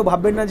এটা আমরা কেউ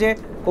ভাববেন না যে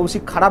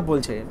কৌশিক খারাপ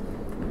বলছে।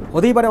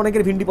 হতেই পারে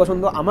অনেকের ভিন্ডি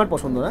পছন্দ, আমার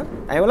পছন্দ না,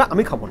 আমি বললাম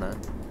আমি খাবো না।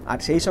 আর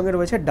সেই সঙ্গে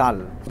রয়েছে ডাল।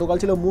 গতকাল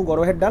ছিল মুগ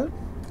অরহের ডাল,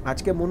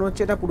 আজকে মনে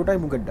হচ্ছে এটা পুরোটাই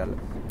মুগের ডাল।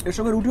 এর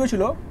সঙ্গে রুটিও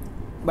ছিল,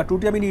 বাট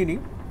রুটি আমি নিয়ে নিই,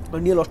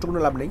 নিয়ে নষ্ট কোনো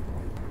লাভ নেই।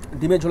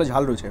 ডিমের ঝোলে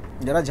ঝাল রয়েছে,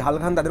 যারা ঝাল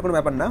খান তাদের কোনো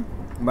ব্যাপার না,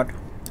 বাট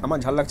আমার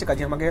ঝাল লাগছে,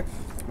 কাজে আমাকে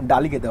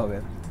ডালই খেতে হবে।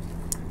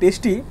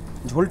 টেস্টি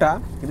ঝোলটা,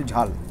 কিন্তু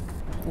ঝাল।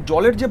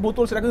 জলের যে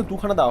বোতল সেটা কিন্তু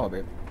 2খানা দেওয়া হবে,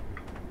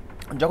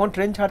 যখন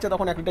ট্রেন ছাড়ছে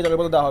তখন 1 লিটার জলের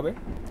বোতল দেওয়া হবে,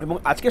 এবং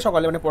আজকে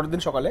সকালে মানে পরের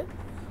দিন সকালে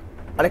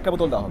আরেকটা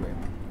বোতল দেওয়া হবে।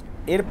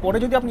 এরপরে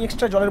যদি আপনি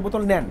এক্সট্রা জলের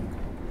বোতল নেন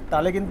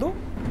তাহলে কিন্তু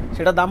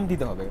সেটা দাম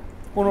দিতে হবে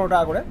 15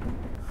 টাকা করে।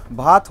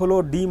 ভাত হলো,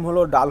 ডিম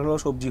হলো, ডাল হলো,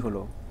 সবজি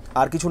হলো,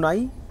 আর কিছু নাই।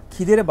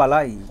 খিদের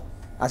বালাই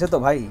আছে তো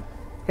ভাই,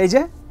 এই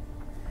যে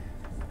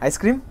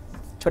আইসক্রিম,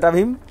 ছোটা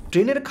ভীম।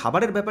 ট্রেনের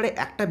খাবারের ব্যাপারে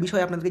একটা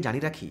বিষয় আপনাদেরকে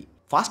জানিয়ে রাখি,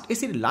 ফার্স্ট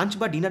এসির লাঞ্চ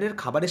বা ডিনারের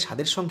খাবারের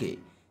স্বাদের সঙ্গে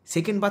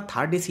সেকেন্ড বা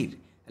থার্ড এসির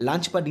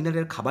লাঞ্চ বা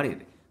ডিনারের খাবারের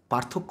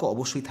পার্থক্য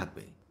অবশ্যই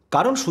থাকবে,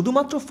 কারণ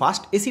শুধুমাত্র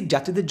ফার্স্ট এসির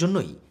যাত্রীদের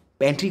জন্যই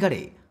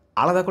প্যান্ট্রিঘরে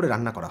আলাদা করে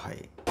রান্না করা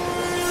হয়।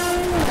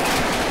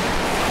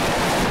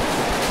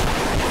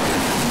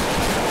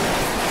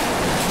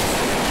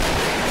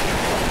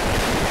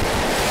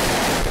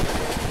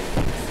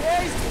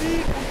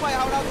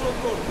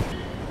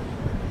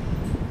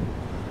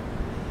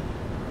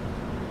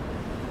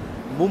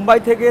 মুম্বাই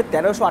থেকে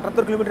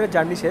 1378 কিলোমিটারের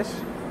জার্নি শেষ।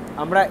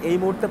 আমরা এই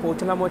মুহূর্তে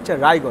পৌঁছলাম হচ্ছে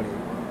রায়গড়ে।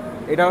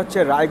 এটা হচ্ছে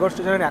রায়গড়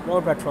স্টেশনের 1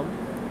 নম্বর প্ল্যাটফর্ম।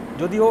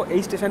 যদিও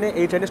এই স্টেশনে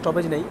এই ট্রেনের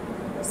স্টপেজ নেই,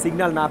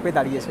 সিগন্যাল না পেয়ে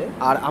দাঁড়িয়েছে।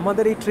 আর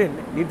আমাদের এই ট্রেন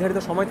নির্ধারিত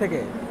সময় থেকে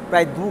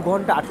প্রায় 2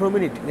 ঘন্টা 18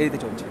 মিনিট দেরিতে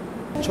চলছে।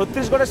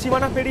 ছত্তিশগড়ের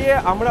সীমানা পেরিয়ে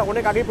আমরা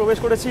অনেক আগেই প্রবেশ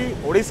করেছি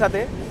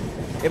ওড়িশাতে,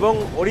 এবং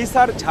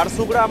ওড়িশার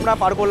ঝাড়সুগুড়া আমরা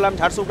পার করলাম,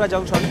 ঝাড়সুগুড়া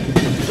জংশন।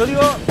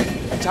 যদিও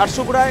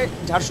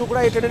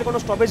ঝাড়সুগুড়ায় এই ট্রেনের কোনো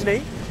স্টপেজ নেই,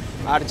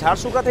 আর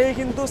ঝাড়সুগুড়া থেকেই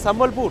কিন্তু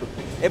সম্বলপুর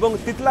এবং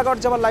তিতলাগড়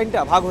যাওয়ার লাইনটা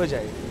ভাগ হয়ে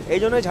যায়, এই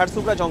জন্যই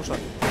ঝাড়সুগুড়া জংশন।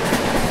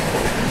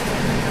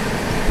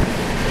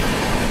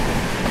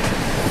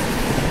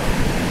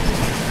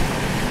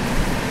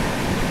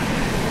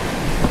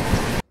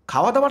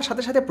 খাওয়া দাওয়ার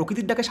সাথে সাথে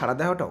প্রকৃতির ডাকে সাড়া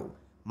দেওয়াটাও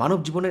মানব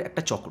জীবনের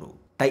একটা চক্র।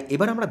 তাই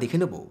এবার আমরা দেখে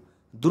নেব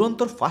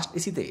দুরন্তর ফার্স্ট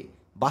এসিতে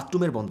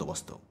বাথরুমের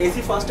বন্দোবস্ত।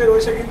 এসি ফার্স্টে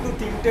রয়েছে কিন্তু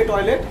 3টে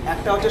টয়লেট,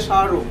 একটা হচ্ছে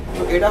শাওয়ার রুম।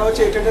 তো এটা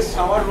হচ্ছে এটা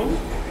শাওয়ার রুম,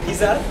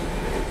 গিজার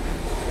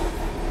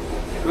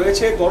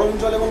রয়েছে, গরম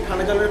জল এবং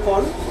ঠান্ডা জলের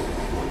কল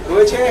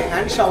রয়েছে,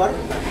 হ্যান্ড শাওয়ার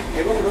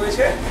এবং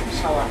রয়েছে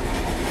শাওয়ার।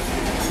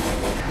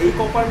 এই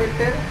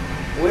কম্পার্টমেন্টের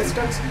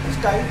ওয়েস্টার্ন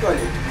স্টাইল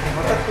টয়লেট,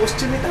 অর্থাৎ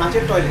পশ্চিমী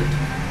ধাঁচের টয়লেট।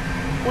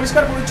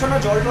 পরিষ্কার পরিচ্ছন্ন,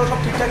 জল টল সব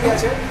ঠিকঠাকই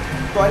আছে,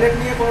 টয়লেট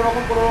নিয়ে কোনো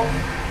রকম কোনো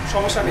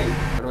সমস্যা নেই।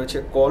 রয়েছে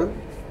কল,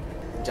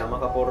 জামা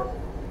কাপড়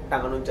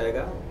টাঙানোর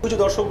জায়গা। কিছু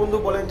দর্শক বন্ধু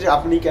বলেন যে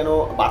আপনি কেন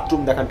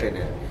বাথরুম দেখান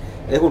ট্রেনে।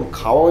 দেখুন,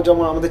 খাওয়াও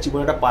যেমন আমাদের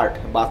জীবনের একটা পার্ট,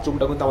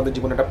 বাথরুমটা কিন্তু আমাদের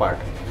জীবনের একটা পার্ট।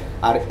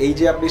 আর এই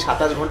যে আপনি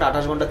 27 ঘন্টা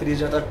 28 ঘন্টা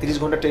 30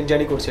 ঘন্টা ট্রেন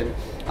জার্নি করছেন,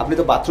 আপনি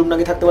তো বাথরুম না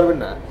গিয়ে থাকতে পারবেন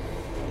না।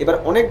 এবার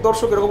অনেক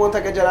দর্শক এরকম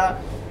থাকে যারা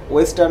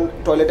ওয়েস্টার্ন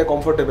টয়লেটে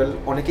কমফোর্টেবল,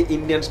 অনেকে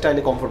ইন্ডিয়ান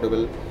স্টাইলে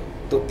কমফোর্টেবল।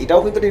 তো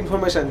এটাও কিন্তু একটা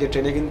ইনফরমেশান যে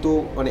ট্রেনে কিন্তু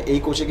মানে এই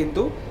কোচে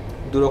কিন্তু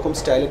দুরকম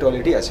স্টাইলে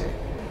টয়লেটই আছে।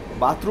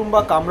 বাথরুম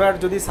বা কামরার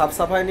যদি সাফ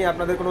সাফাই নিয়ে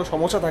আপনাদের কোনো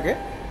সমস্যা থাকে,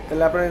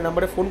 তাহলে আপনারা এই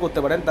নাম্বারে ফোন করতে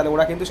পারেন, তাহলে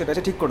ওরা কিন্তু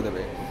সেটা ঠিক করে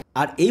দেবে।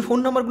 আর এই ফোন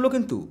নাম্বারগুলো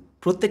কিন্তু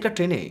প্রত্যেকটা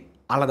ট্রেনে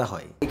আলাদা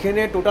হয়।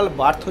 এখানে টোটাল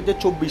বার্থ হচ্ছে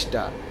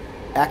 24টা,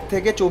 1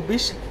 থেকে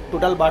 24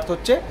 টোটাল বার্থ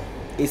হচ্ছে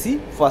এসি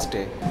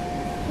ফার্স্টে।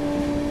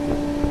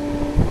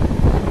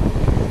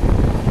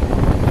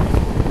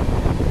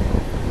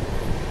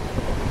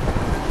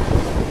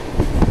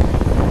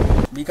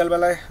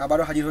 বিকালবেলায়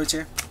আবারও হাজির হয়েছে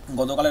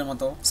গতকালের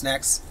মতো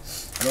স্ন্যাক্স।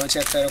 রয়েছে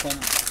একটা এরকম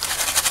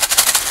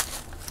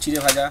চিড়ে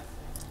ভাজা,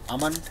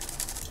 আমন্ড,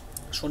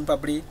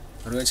 সোনপাপড়ি,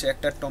 রয়েছে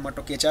একটা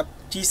টমেটো কেচাপ,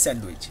 চিজ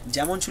স্যান্ডউইচ।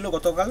 যেমন ছিল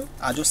গতকাল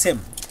আজও সেম।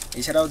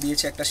 এছাড়াও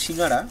দিয়েছে একটা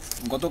সিঙ্গাড়া,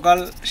 গতকাল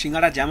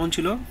সিঙ্গাড়া যেমন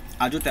ছিল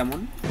আজও তেমন।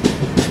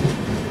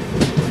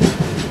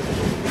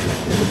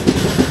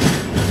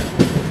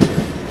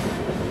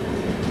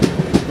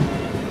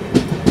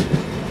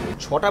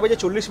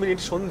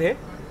 6:40 সন্ধে,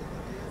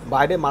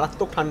 বাইরে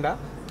মারাত্মক ঠান্ডা।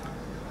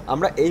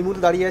 আমরা এই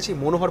মুহূর্তে দাঁড়িয়ে আছি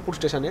মনোহরপুর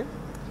স্টেশনে।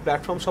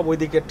 প্ল্যাটফর্ম সব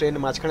ওইদিকে, ট্রেন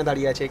মাঝখানে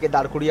দাঁড়িয়ে আছে। একে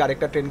দাঁড় করিয়ে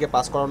আরেকটা ট্রেনকে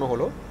পাস করানো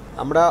হলো।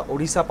 আমরা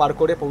ওড়িশা পার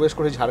করে প্রবেশ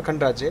করি ঝাড়খণ্ড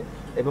রাজ্যে,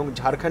 এবং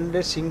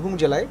ঝাড়খণ্ডের সিংভূম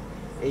জেলায়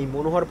এই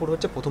মনোহরপুর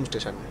হচ্ছে প্রথম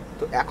স্টেশন।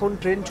 তো এখন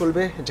ট্রেন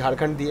চলবে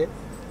ঝাড়খণ্ড দিয়ে,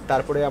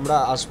 তারপরে আমরা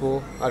আসবো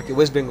আর কি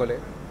ওয়েস্ট বেঙ্গলে।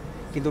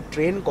 কিন্তু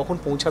ট্রেন কখন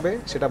পৌঁছাবে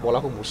সেটা বলা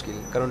খুব মুশকিল,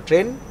 কারণ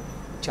ট্রেন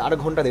 4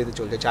 ঘন্টা দেরিতে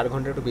চলছে। 4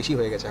 ঘন্টা একটু বেশি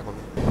হয়ে গেছে এখন।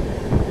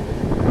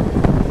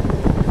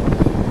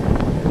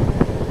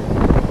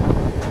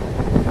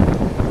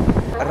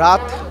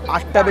 রাত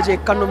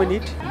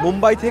 8:51।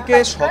 মুম্বাই থেকে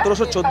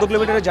 1714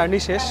 কিলোমিটারের জার্নি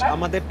শেষ।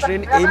 আমাদের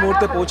ট্রেন এই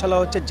মুহূর্তে পৌঁছালো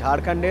হচ্ছে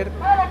ঝাড়খণ্ডের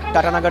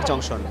টাটানগর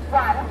জংশন।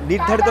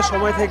 নির্ধারিত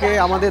সময় থেকে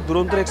আমাদের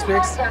দুরন্ত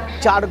এক্সপ্রেস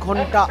 4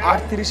 ঘন্টা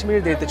 38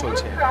 মিনিট দেরিতে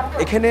চলছে।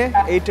 এখানে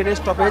এই ট্রেনের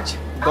স্টপেজ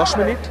 10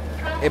 মিনিট,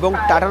 এবং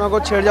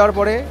টাটানগর ছেড়ে যাওয়ার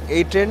পরে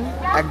এই ট্রেন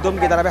একদম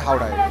গিয়ে দাঁড়াবে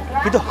হাওড়ায়।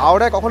 কিন্তু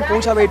হাওড়ায় কখন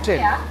পৌঁছাবে এই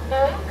ট্রেন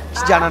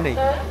জানা নেই।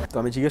 তো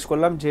আমি জিজ্ঞেস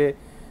করলাম যে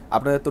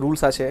আপনাদের তো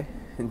রুলস আছে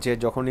যে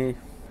যখনই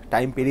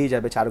টাইম পেরিয়ে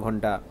যাবে 4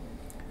 ঘন্টা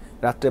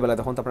রাত্রেবেলা,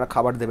 তখন তো আপনারা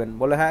খাবার দেবেন।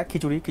 বলে হ্যাঁ,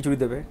 খিচুড়ি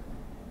দেবে।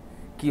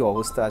 কি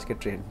অবস্থা আজকে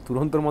ট্রেন,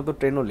 তুরন্তর মতো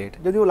ট্রেনও লেট,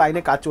 যদিও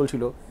লাইনে কাজ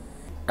চলছিল।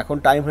 এখন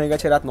টাইম হয়ে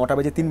গেছে রাত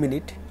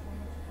 9:03।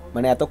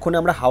 মানে এতক্ষণে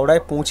আমরা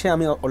হাওড়ায় পৌঁছে,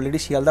 আমি অলরেডি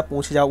শিয়ালদা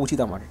পৌঁছে যাওয়া উচিত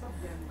আমার,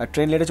 আর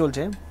ট্রেন লেটে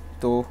চলছে।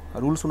 তো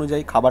রুলস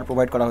অনুযায়ী খাবার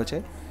প্রোভাইড করা হয়েছে।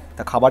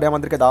 তা খাবারে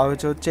আমাদেরকে দেওয়া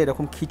হয়েছে হচ্ছে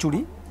এরকম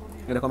খিচুড়ি,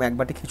 এরকম 1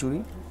 বাটি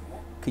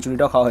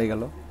খিচুড়িটাও খাওয়া হয়ে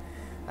গেল।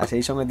 আর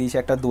সেই সঙ্গে দিয়েছে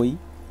একটা দই।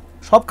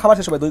 সব খাবার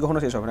শেষ হবে, দই কখনো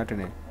শেষ হবে না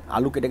ট্রেনে।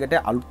 আলু কেটে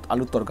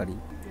আলুর তরকারি,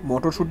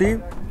 মটরশুঁটি,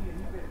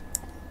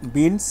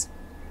 বিনস,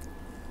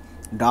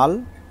 ডাল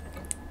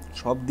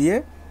সব দিয়ে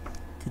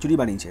খিচুড়ি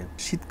বানিয়েছে।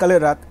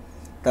 শীতকালের রাত,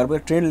 তারপরে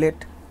ট্রেন লেট,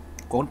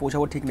 কখন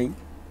পৌঁছাবো ঠিক নেই।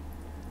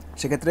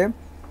 সেক্ষেত্রে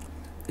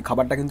এই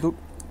খাবারটা কিন্তু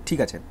ঠিক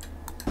আছে।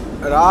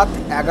 রাত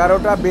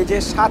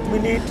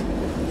 11:07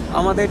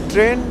 আমাদের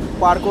ট্রেন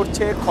পার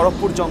করছে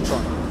খড়গপুর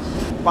জংশন।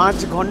 5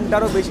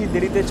 ঘন্টারও বেশি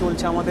দেরিতে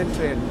চলছে আমাদের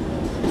ট্রেন।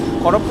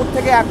 খড়গপুর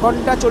থেকে 1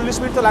 ঘন্টা 40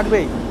 মিনিট তো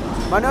লাগবেই,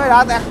 মানে ওই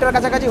রাত 1টার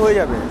কাছাকাছি হয়ে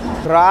যাবে।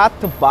 রাত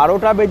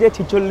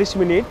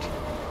 12:46।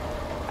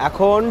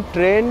 এখন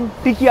ট্রেন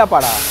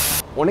টিকিয়াপাড়া।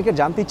 অনেকে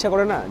জানতে ইচ্ছা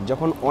করে না,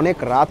 যখন অনেক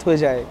রাত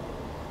হয়ে যায়,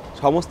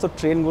 সমস্ত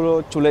ট্রেনগুলো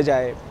চলে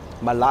যায়,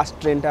 বা লাস্ট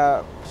ট্রেনটা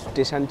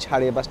স্টেশন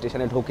ছাড়ে বা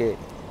স্টেশনে ঢোকে,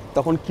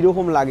 তখন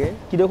কীরকম লাগে,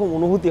 কীরকম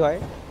অনুভূতি হয়।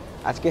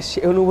 আজকে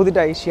সেই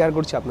অনুভূতিটাই শেয়ার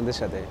করছি আপনাদের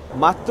সাথে।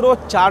 মাত্র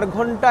 4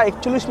 ঘন্টা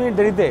 41 মিনিট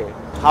দেরিতে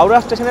হাওড়া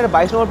স্টেশনের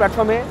 22 নম্বর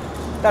প্ল্যাটফর্মে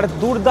তার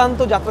দুর্দান্ত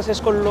যাত্রা শেষ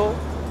করলো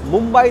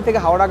মুম্বাই থেকে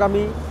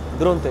হাওড়াগামী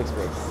দুরন্ত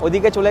এক্সপ্রেস।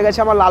 ওইদিকে চলে গেছে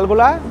আমার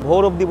লালগোলা,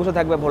 ভোর অবধি বসে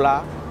থাকবে ভোলা।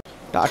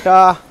 টাটা,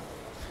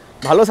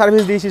 ভালো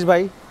সার্ভিস দিয়েছিস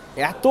ভাই।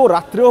 এত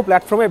রাত্রেও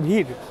প্ল্যাটফর্মে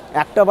ভিড়,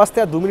 1টা বাজতে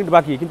আর 2 মিনিট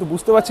বাকি, কিন্তু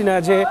বুঝতে পারছি না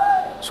যে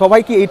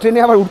সবাই কি এই ট্রেনে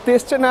আবার উঠতে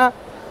এসছে না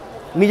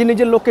নিজের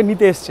নিজের লোককে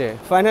নিতে এসছে।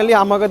 ফাইনালি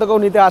আমাকে তো কেউ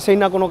নিতে আসেই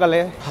না কোনো কালে।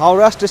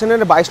 হাওড়া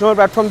স্টেশনের 22 নম্বর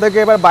প্ল্যাটফর্ম থেকে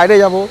এবার বাইরে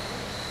যাব,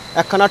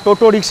 একখানা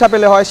টোটো রিক্সা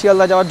পেলে হয়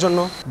শিয়ালদা যাওয়ার জন্য।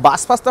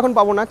 বাস ফাস তো এখন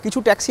পাবো না, কিছু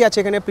ট্যাক্সি আছে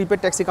এখানে, প্রিপেড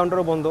ট্যাক্সি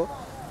কাউন্টারও বন্ধ।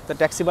 তো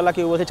ট্যাক্সিওয়ালা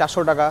কেউ বলছে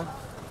 400 টাকা,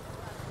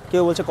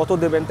 কেউ বলছে কত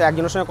দেবেন। তো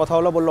একজনের সঙ্গে কথা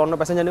হলো, বললো অন্য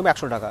প্যাসেঞ্জার নেবে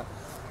 100 টাকা।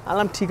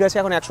 আনলাম ঠিক আছে,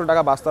 এখন 100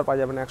 টাকা বাস তো আর পাওয়া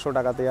যাবে না, 100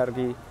 টাকাতে আর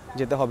কি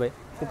যেতে হবে,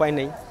 উপায়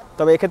নেই।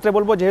 তবে এক্ষেত্রে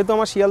বলবো যেহেতু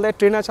আমার শিয়ালদায়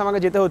ট্রেন আছে আমাকে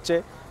যেতে হচ্ছে,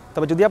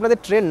 তবে যদি আপনাদের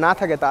ট্রেন না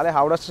থাকে তাহলে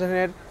হাওড়া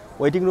স্টেশনের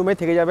ওয়েটিং রুমে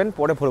থেকে যাবেন,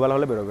 পরে ভোরবেলা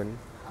হলে বেরোবেন।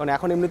 কারণ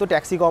এখন এমনি তো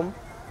ট্যাক্সি কম,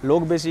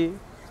 লোক বেশি,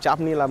 চাপ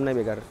নিয়ে লাভ নেই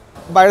বেকার।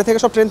 বাইরে থেকে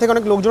সব ট্রেন থেকে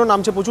অনেক লোকজনও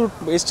নামছে, প্রচুর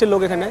এসছে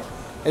লোক এখানে।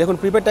 দেখুন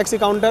প্রিপেড ট্যাক্সি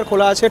কাউন্টার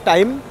খোলা আছে,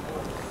 টাইম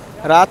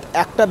রাত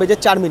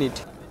 1:04।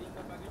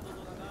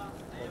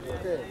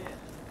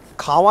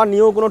 খাওয়া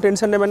নিয়েও কোনো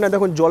টেনশন নেবেন না।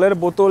 দেখুন জলের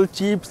বোতল,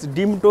 চিপস,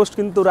 ডিম টোস্ট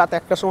কিন্তু রাত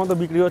 1টার সময় তো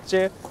বিক্রি হচ্ছে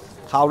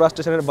হাওড়া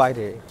স্টেশনের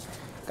বাইরে।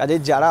 কাজে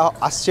যারা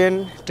আসছেন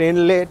ট্রেন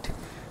লেট,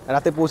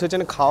 রাতে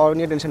পৌঁছেছেন, খাওয়া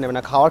নিয়ে টেনশন নেবেন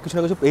না, খাওয়ার কিছু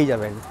না কিছু পেয়ে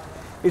যাবেন।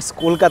 It's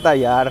Kolkata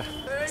year,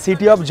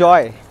 city of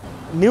joy.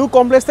 New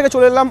complex থেকে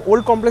চলে এলাম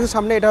ওল্ড কমপ্লেক্সের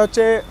সামনে। এটা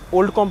হচ্ছে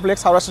ওল্ড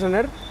কমপ্লেক্স হাওড়া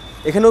স্টেশনের।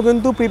 এখানেও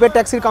কিন্তু প্রিপেড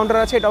ট্যাক্সির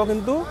কাউন্টার আছে, এটাও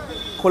কিন্তু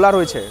খোলা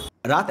রয়েছে।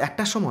 রাত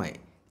 1টার সময়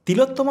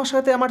তিলোত্তমার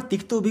সাথে আমার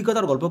তিক্ত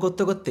অভিজ্ঞতার গল্প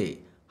করতে করতে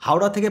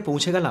হাওড়া থেকে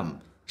পৌঁছে গেলাম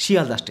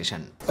শিয়ালদা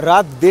স্টেশন।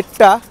 রাত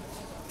 1:30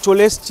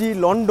 চলে এসেছি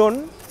লন্ডন,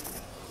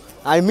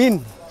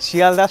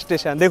 শিয়ালদা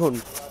স্টেশন। দেখুন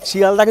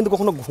শিয়ালদা কিন্তু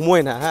কখনো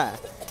ঘুমোয় না। হ্যাঁ,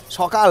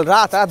 সকাল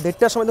রাত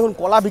 1:30টার সময় দেখুন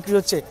কলা বিক্রি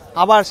হচ্ছে,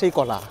 আবার সেই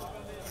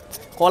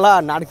কলা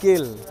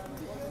নারকেল।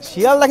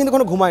 শিয়ালদা কিন্তু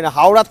কোনো ঘুমায় না,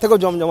 হাওড়ার থেকেও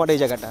জমজমাট এই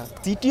জায়গাটা।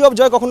 সিটি অফ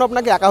জয় কখনো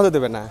আপনাকে একা হতে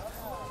দেবে না,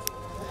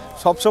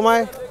 সবসময়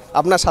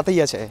আপনার সাথেই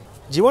আছে।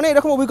 জীবনে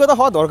এরকম অভিজ্ঞতা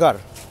হওয়া দরকার,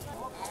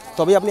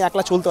 তবেই আপনি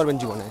একলা চলতে পারবেন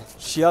জীবনে।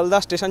 শিয়ালদা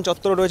স্টেশন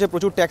চত্বরে রয়েছে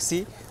প্রচুর ট্যাক্সি।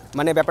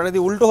 মানে ব্যাপারটা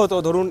যদি উল্টো হতো,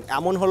 ধরুন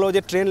এমন হলো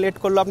যে ট্রেন লেট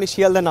করলো, আপনি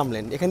শিয়ালদা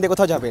নামলেন, এখান থেকে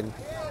কোথাও যাবেন,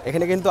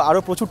 এখানে কিন্তু আরও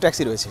প্রচুর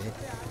ট্যাক্সি রয়েছে।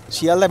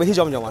 শিয়ালদা বেশি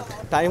জমজমাট।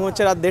 টাইম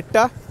হচ্ছে রাত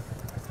 1:30,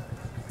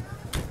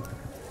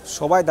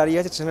 সবাই দাঁড়িয়ে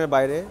আছে স্টেশনের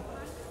বাইরে।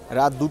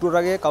 রাত 2টোর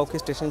আগে কাউকে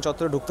স্টেশন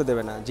চত্বরে ঢুকতে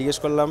দেবে না। জিজ্ঞেস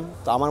করলাম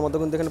তো আমার মতো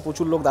কিন্তু এখানে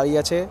প্রচুর লোক দাঁড়িয়ে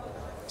আছে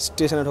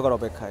স্টেশনে ঢোকার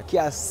অপেক্ষায়। কি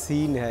আর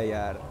সিন হ্যাঁ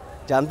ইয়ার,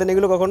 জানতেন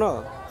এগুলো কখনো?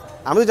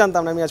 আমি তো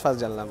জানতাম না, আমি আজ ফার্স্ট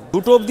জানলাম।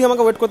 2টো অবধি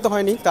আমাকে ওয়েট করতে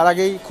হয়নি, তার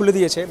আগেই খুলে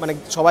দিয়েছে, মানে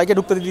সবাইকে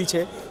ঢুকতে দিয়েছে।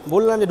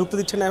 বললাম যে ঢুকতে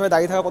দিচ্ছে না, এভাবে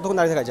দাঁড়িয়ে থাকা কতক্ষণ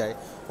দাঁড়িয়ে থাকা যায়।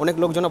 অনেক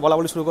লোকজন বলা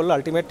বলি শুরু করলো,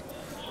 আলটিমেট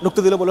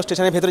ঢুকতে দিল, বললো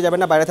স্টেশনের ভেতরে যাবেন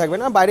না, বাইরে থাকবেন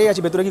না। বাইরেই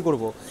আছি, ভেতরে কী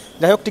করবো।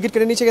 যাই হোক টিকিট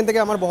কেটে নিয়েছে এখান থেকে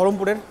আমার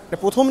বহরমপুরের।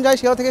 প্রথম যায়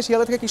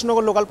শিয়ালদা থেকে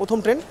কৃষ্ণনগর লোকাল প্রথম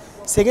ট্রেন,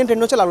 সেকেন্ড ট্রেন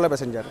হচ্ছে লালগোলা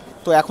প্যাসেঞ্জার।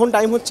 তো এখন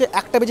টাইম হচ্ছে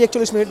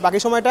 1:41, বাকি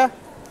সময়টা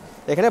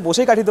এখানে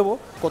বসেই কাটিয়ে দেবো।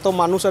 কত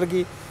মানুষ আর কি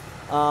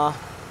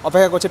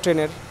অপেক্ষা করছে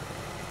ট্রেনের।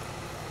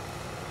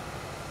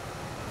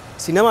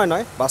 সিনেমায়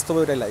নয়, বাস্তবে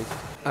ওটাই লাইফ।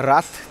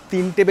 রাত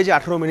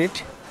 3:18,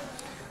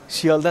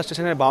 শিয়ালদা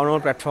স্টেশনের 52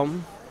 নম্বর প্ল্যাটফর্ম।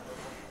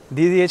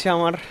 দিয়ে দিয়েছে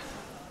আমার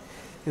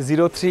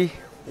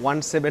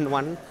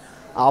 03171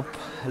 আপ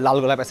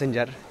লালগোলা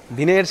প্যাসেঞ্জার।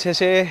 দিনের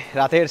শেষে,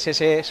 রাতের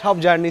শেষে, সব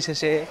জার্নি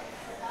শেষে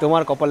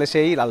তোমার কপালে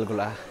সেই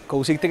লালগোলা।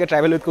 কৌশিক থেকে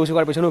ট্রাভেল উইথ কৌশিক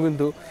হওয়ার পেছনেও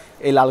কিন্তু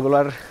এই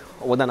লালগোলার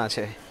অবদান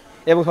আছে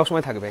এবং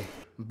সবসময় থাকবে।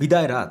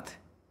 বিদায় রাত,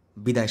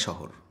 বিদায়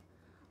শহর।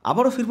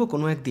 আবারও ফিরবো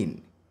কোনো একদিন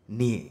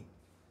নিয়ে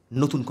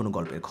নতুন কোনো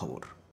গল্পের খবর।